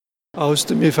Aus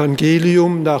dem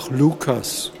Evangelium nach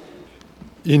Lukas.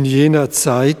 In jener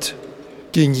Zeit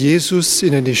ging Jesus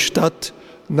in eine Stadt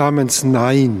namens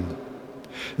Nain.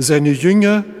 Seine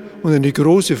Jünger und eine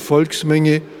große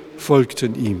Volksmenge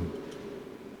folgten ihm.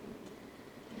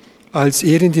 Als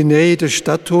er in die Nähe des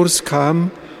Stadttors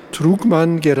kam, trug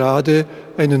man gerade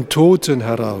einen Toten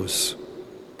heraus.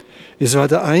 Es war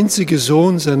der einzige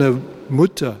Sohn seiner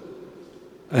Mutter,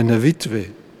 einer Witwe.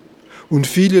 Und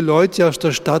viele Leute aus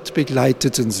der Stadt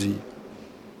begleiteten sie.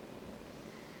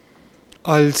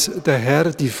 Als der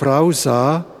Herr die Frau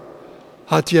sah,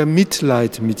 hatte er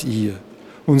Mitleid mit ihr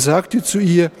und sagte zu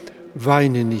ihr: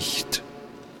 Weine nicht.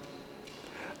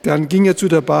 Dann ging er zu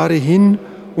der Bahre hin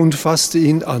und fasste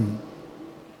ihn an.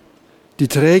 Die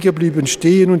Träger blieben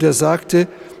stehen und er sagte: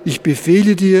 Ich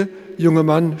befehle dir, junger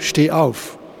Mann, steh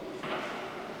auf.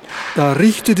 Da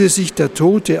richtete sich der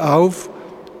Tote auf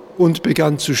und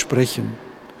begann zu sprechen.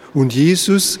 Und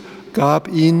Jesus gab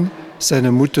ihn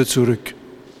seiner Mutter zurück.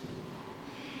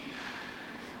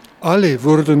 Alle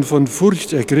wurden von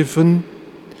Furcht ergriffen.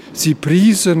 Sie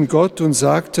priesen Gott und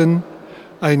sagten: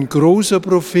 Ein großer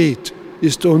Prophet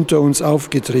ist unter uns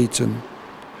aufgetreten.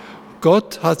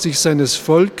 Gott hat sich seines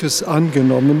Volkes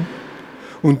angenommen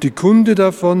und die Kunde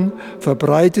davon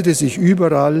verbreitete sich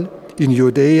überall in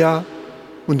Judäa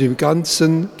und im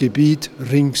ganzen Gebiet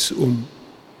ringsum.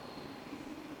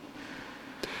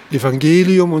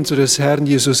 Evangelium unseres Herrn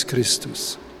Jesus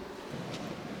Christus.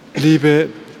 Liebe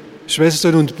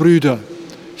Schwestern und Brüder,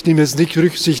 ich nehme jetzt nicht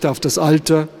Rücksicht auf das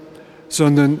Alter,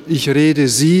 sondern ich rede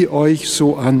Sie euch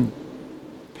so an.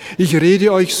 Ich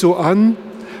rede euch so an,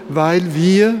 weil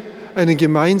wir einen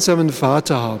gemeinsamen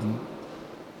Vater haben,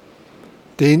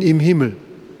 den im Himmel,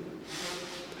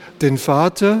 den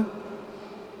Vater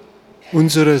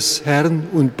unseres Herrn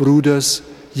und Bruders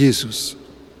Jesus.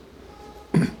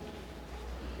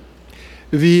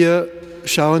 Wir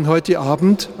schauen heute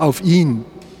Abend auf ihn,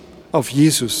 auf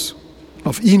Jesus.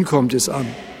 Auf ihn kommt es an.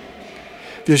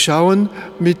 Wir schauen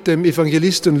mit dem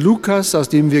Evangelisten Lukas, aus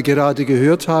dem wir gerade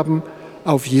gehört haben,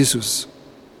 auf Jesus.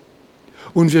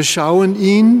 Und wir schauen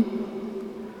ihn,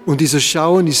 und dieses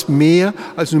Schauen ist mehr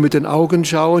als nur mit den Augen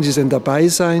schauen, es ist ein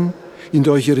Dabeisein in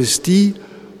der Eucharistie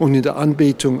und in der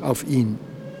Anbetung auf ihn.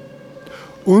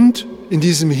 Und in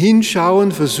diesem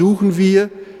Hinschauen versuchen wir,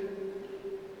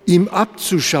 ihm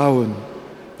abzuschauen,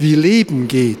 wie Leben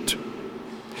geht,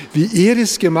 wie er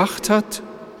es gemacht hat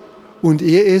und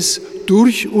er es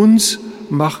durch uns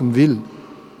machen will.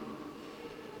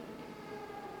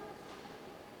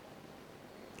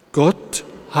 Gott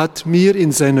hat mir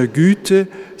in seiner Güte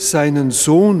seinen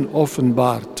Sohn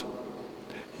offenbart,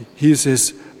 hieß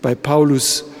es bei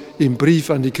Paulus im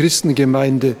Brief an die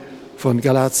Christengemeinde von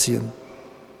Galatien.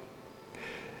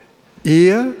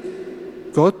 Er,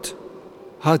 Gott,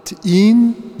 hat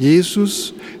ihn,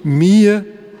 Jesus, mir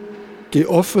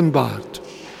geoffenbart,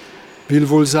 will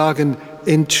wohl sagen,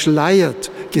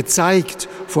 entschleiert, gezeigt,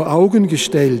 vor Augen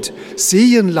gestellt,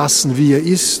 sehen lassen, wie er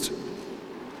ist.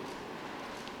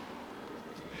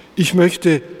 Ich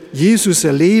möchte Jesus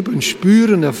erleben,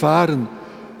 spüren, erfahren,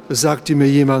 sagte mir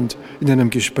jemand in einem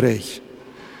Gespräch.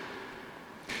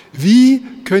 Wie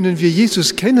können wir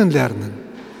Jesus kennenlernen?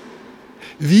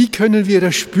 Wie können wir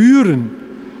erspüren,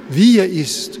 wie er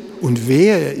ist und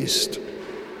wer er ist?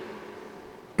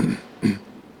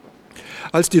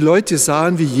 Als die Leute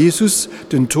sahen, wie Jesus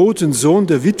den toten Sohn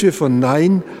der Witwe von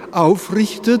Nain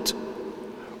aufrichtet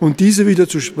und diese wieder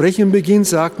zu sprechen beginnt,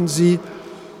 sagten sie: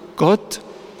 Gott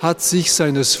hat sich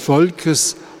seines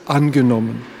Volkes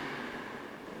angenommen.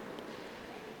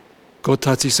 Gott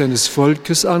hat sich seines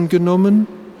Volkes angenommen.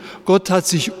 Gott hat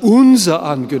sich unser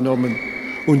angenommen.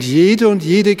 Und jeder und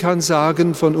jede kann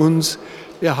sagen von uns: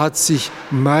 Er hat sich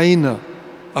meiner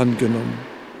angenommen.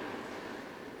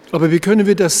 Aber wie können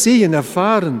wir das sehen,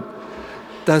 erfahren,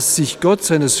 dass sich Gott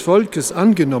seines Volkes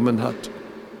angenommen hat?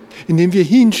 Indem wir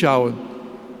hinschauen.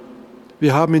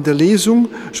 Wir haben in der Lesung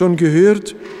schon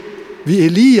gehört, wie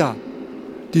Elia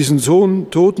diesen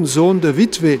toten Sohn der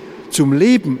Witwe zum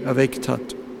Leben erweckt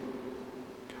hat.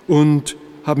 Und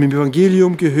haben im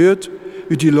Evangelium gehört,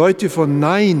 wie die Leute von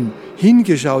Nain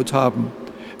hingeschaut haben,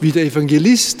 wie der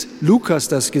Evangelist Lukas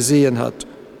das gesehen hat.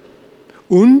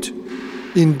 Und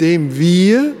indem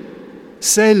wir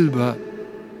selber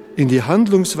in die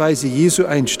Handlungsweise Jesu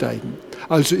einsteigen,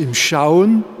 also im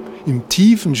Schauen, im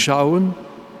tiefen Schauen,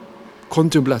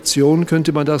 Kontemplation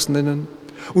könnte man das nennen,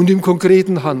 und im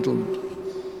konkreten Handeln.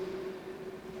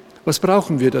 Was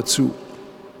brauchen wir dazu?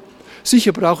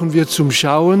 Sicher brauchen wir zum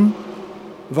Schauen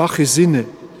wache Sinne,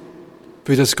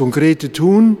 für das konkrete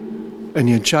Tun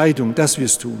eine Entscheidung, dass wir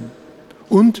es tun.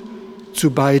 Und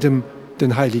zu beidem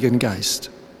den Heiligen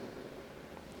Geist.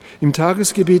 Im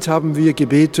Tagesgebet haben wir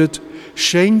gebetet,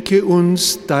 schenke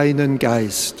uns deinen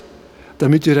Geist,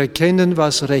 damit wir erkennen,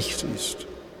 was recht ist.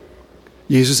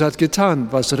 Jesus hat getan,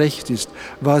 was recht ist,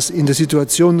 was in der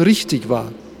Situation richtig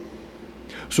war.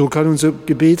 So kann unser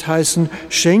Gebet heißen,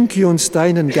 schenke uns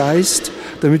deinen Geist,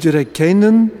 damit wir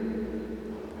erkennen,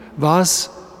 was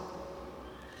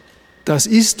das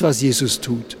ist, was Jesus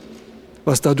tut,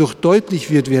 was dadurch deutlich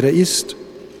wird, wer er ist.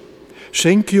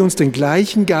 Schenke uns den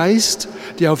gleichen Geist,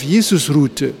 der auf Jesus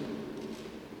ruhte,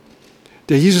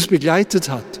 der Jesus begleitet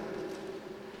hat,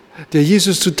 der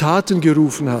Jesus zu Taten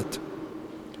gerufen hat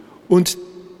und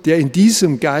der in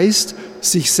diesem Geist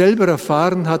sich selber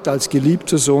erfahren hat als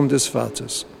geliebter Sohn des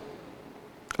Vaters.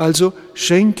 Also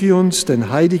schenke uns den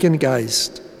Heiligen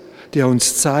Geist, der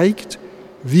uns zeigt,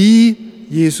 wie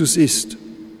Jesus ist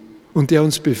und der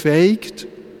uns befähigt,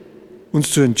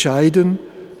 uns zu entscheiden,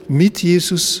 mit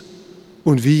Jesus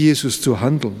und wie Jesus zu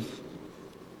handeln.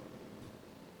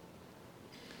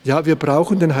 Ja, wir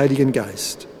brauchen den Heiligen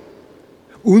Geist.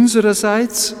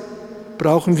 Unsererseits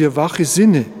brauchen wir wache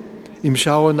Sinne im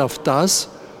Schauen auf das,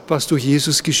 was durch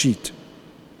Jesus geschieht.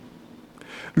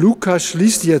 Lukas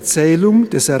schließt die Erzählung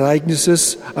des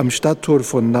Ereignisses am Stadttor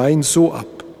von Nain so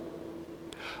ab.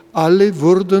 Alle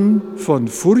wurden von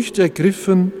Furcht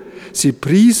ergriffen, sie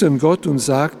priesen Gott und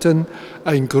sagten,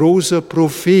 ein großer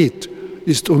Prophet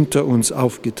ist unter uns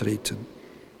aufgetreten.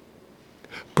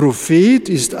 Prophet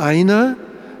ist einer,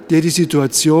 der die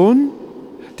Situation,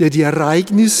 der die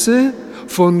Ereignisse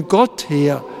von Gott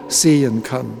her sehen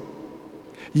kann.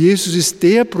 Jesus ist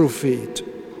der Prophet.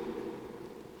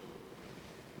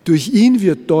 Durch ihn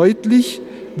wird deutlich,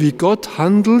 wie Gott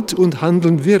handelt und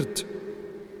handeln wird.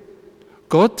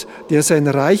 Gott, der sein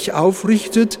Reich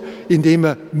aufrichtet, indem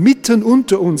er mitten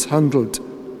unter uns handelt.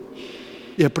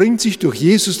 Er bringt sich durch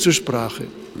Jesus zur Sprache.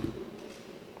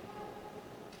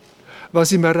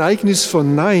 Was im Ereignis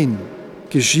von Nain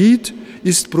geschieht,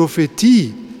 ist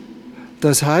Prophetie.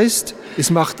 Das heißt, es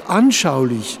macht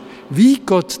anschaulich, wie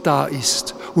Gott da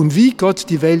ist und wie Gott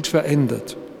die Welt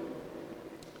verändert.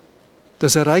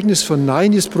 Das Ereignis von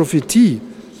Nain ist Prophetie.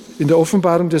 In der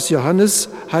Offenbarung des Johannes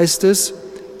heißt es,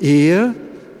 er,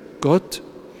 Gott,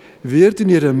 wird in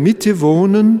ihrer Mitte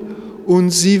wohnen und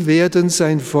sie werden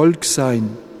sein Volk sein.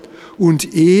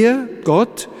 Und er,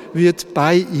 Gott, wird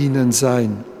bei ihnen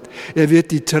sein. Er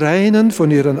wird die Tränen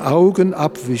von ihren Augen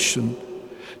abwischen.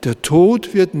 Der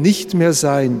Tod wird nicht mehr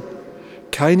sein.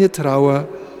 Keine Trauer,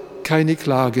 keine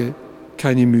Klage,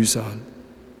 keine Mühsal.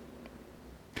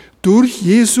 Durch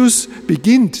Jesus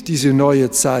beginnt diese neue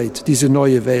Zeit, diese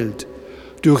neue Welt.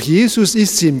 Durch Jesus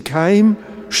ist sie im Keim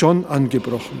schon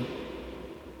angebrochen.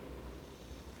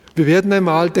 Wir werden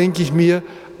einmal, denke ich mir,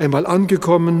 einmal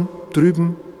angekommen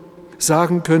drüben,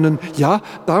 sagen können, ja,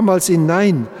 damals in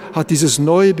Nain hat dieses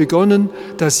Neue begonnen,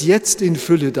 das jetzt in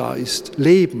Fülle da ist.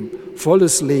 Leben,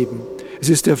 volles Leben. Es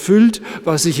ist erfüllt,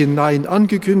 was sich in Nain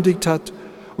angekündigt hat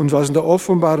und was in der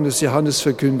Offenbarung des Johannes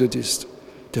verkündet ist.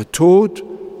 Der Tod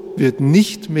wird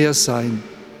nicht mehr sein.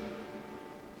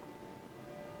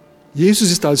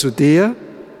 Jesus ist also der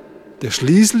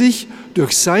schließlich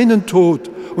durch seinen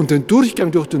Tod und den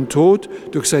Durchgang durch den Tod,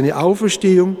 durch seine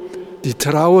Auferstehung, die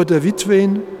Trauer der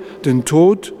Witwen, den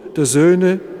Tod der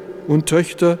Söhne und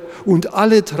Töchter und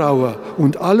alle Trauer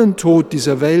und allen Tod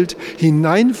dieser Welt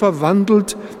hinein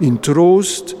verwandelt in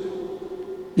Trost,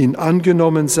 in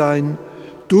Angenommensein,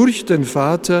 durch den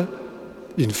Vater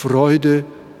in Freude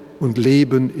und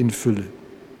Leben in Fülle.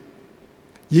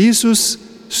 Jesus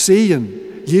sehen,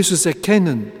 Jesus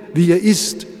erkennen, wie er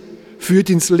ist, führt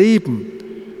ins Leben,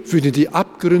 führt in die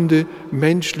Abgründe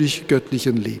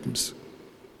menschlich-göttlichen Lebens.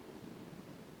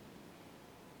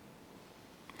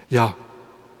 Ja,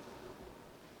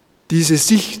 diese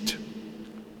Sicht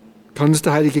kann uns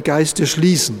der Heilige Geist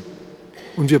erschließen.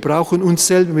 Und wir brauchen uns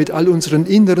selber mit all unseren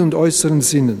inneren und äußeren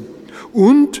Sinnen.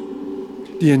 Und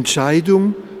die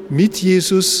Entscheidung, mit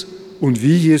Jesus und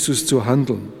wie Jesus zu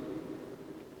handeln.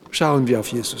 Schauen wir auf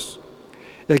Jesus.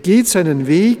 Er geht seinen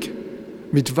Weg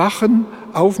mit wachen,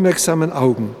 aufmerksamen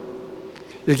Augen.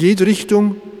 Er geht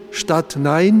Richtung Stadt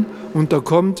Nain und da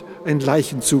kommt ein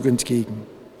Leichenzug entgegen.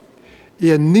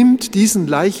 Er nimmt diesen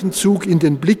Leichenzug in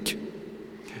den Blick.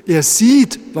 Er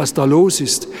sieht, was da los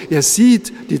ist. Er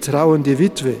sieht die trauernde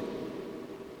Witwe.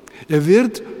 Er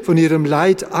wird von ihrem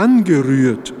Leid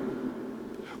angerührt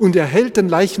und er hält den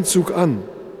Leichenzug an.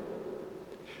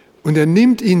 Und er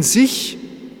nimmt in sich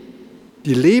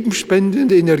die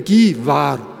lebenspendende Energie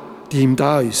wahr, die ihm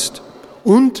da ist,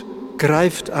 und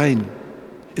greift ein.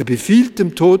 Er befiehlt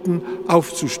dem Toten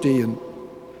aufzustehen.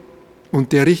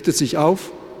 Und der richtet sich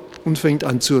auf und fängt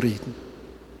an zu reden.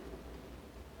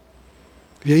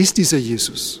 Wer ist dieser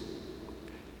Jesus?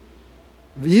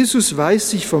 Jesus weiß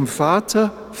sich vom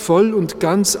Vater voll und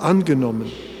ganz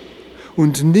angenommen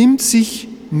und nimmt sich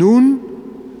nun,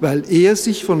 weil er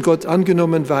sich von Gott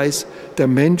angenommen weiß, der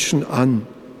Menschen an.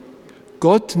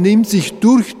 Gott nimmt sich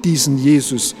durch diesen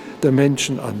Jesus der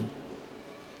Menschen an.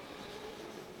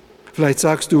 Vielleicht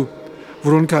sagst du,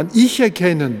 woran kann ich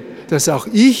erkennen, dass auch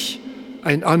ich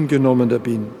ein Angenommener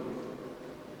bin?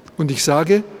 Und ich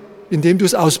sage, indem du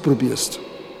es ausprobierst.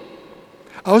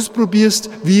 Ausprobierst,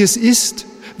 wie es ist,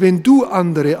 wenn du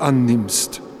andere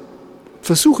annimmst.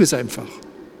 Versuch es einfach.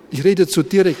 Ich rede so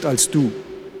direkt als du.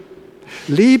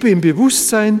 Lebe im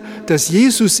Bewusstsein, dass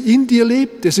Jesus in dir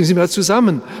lebt, deswegen sind wir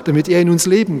zusammen, damit er in uns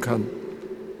leben kann.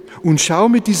 Und schau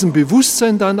mit diesem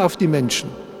Bewusstsein dann auf die Menschen.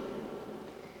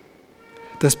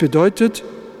 Das bedeutet,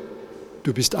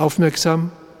 du bist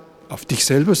aufmerksam, auf dich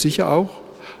selber sicher auch,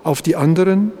 auf die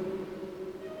anderen.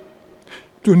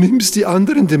 Du nimmst die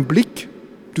anderen den Blick,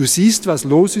 du siehst, was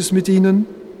los ist mit ihnen,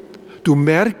 du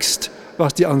merkst,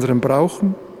 was die anderen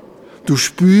brauchen, du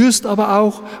spürst aber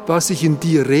auch, was sich in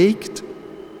dir regt.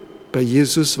 Bei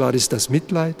Jesus war es das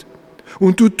Mitleid.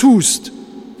 Und du tust,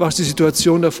 was die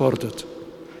Situation erfordert.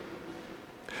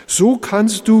 So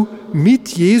kannst du mit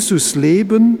Jesus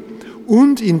leben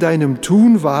und in deinem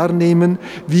Tun wahrnehmen,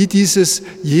 wie dieses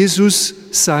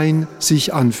Jesus-Sein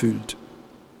sich anfühlt.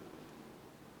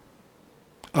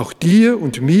 Auch dir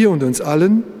und mir und uns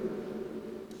allen.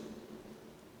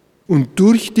 Und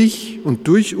durch dich und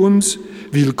durch uns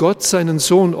will Gott seinen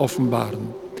Sohn offenbaren.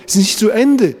 Es ist nicht zu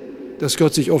Ende, dass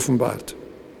Gott sich offenbart.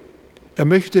 Er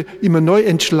möchte immer neu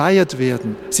entschleiert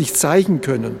werden, sich zeigen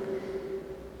können.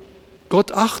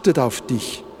 Gott achtet auf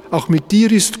dich. Auch mit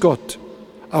dir ist Gott.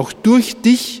 Auch durch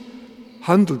dich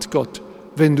handelt Gott,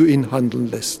 wenn du ihn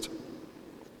handeln lässt.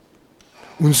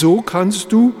 Und so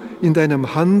kannst du in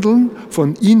deinem Handeln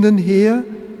von innen her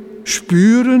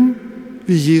spüren,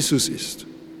 wie Jesus ist.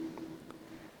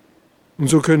 Und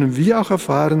so können wir auch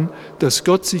erfahren, dass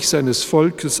Gott sich seines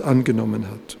Volkes angenommen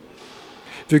hat.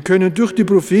 Wir können durch die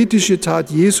prophetische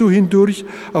Tat Jesu hindurch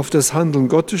auf das Handeln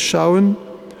Gottes schauen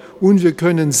und wir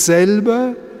können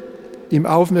selber im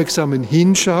aufmerksamen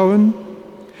Hinschauen,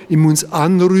 im uns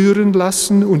anrühren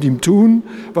lassen und im Tun,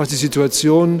 was die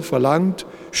Situation verlangt,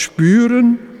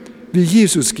 spüren, wie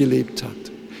Jesus gelebt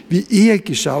hat, wie er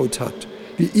geschaut hat,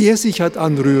 wie er sich hat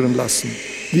anrühren lassen,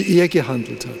 wie er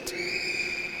gehandelt hat.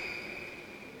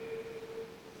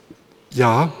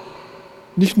 Ja,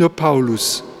 nicht nur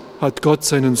Paulus hat Gott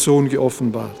seinen Sohn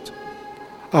geoffenbart.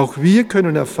 Auch wir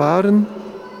können erfahren,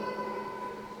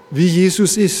 wie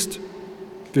Jesus ist.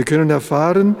 Wir können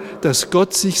erfahren, dass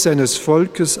Gott sich seines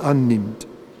Volkes annimmt.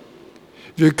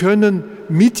 Wir können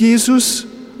mit Jesus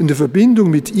in der Verbindung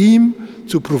mit ihm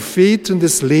zu Propheten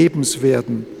des Lebens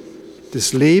werden,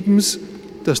 des Lebens,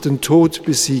 das den Tod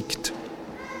besiegt.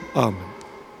 Amen.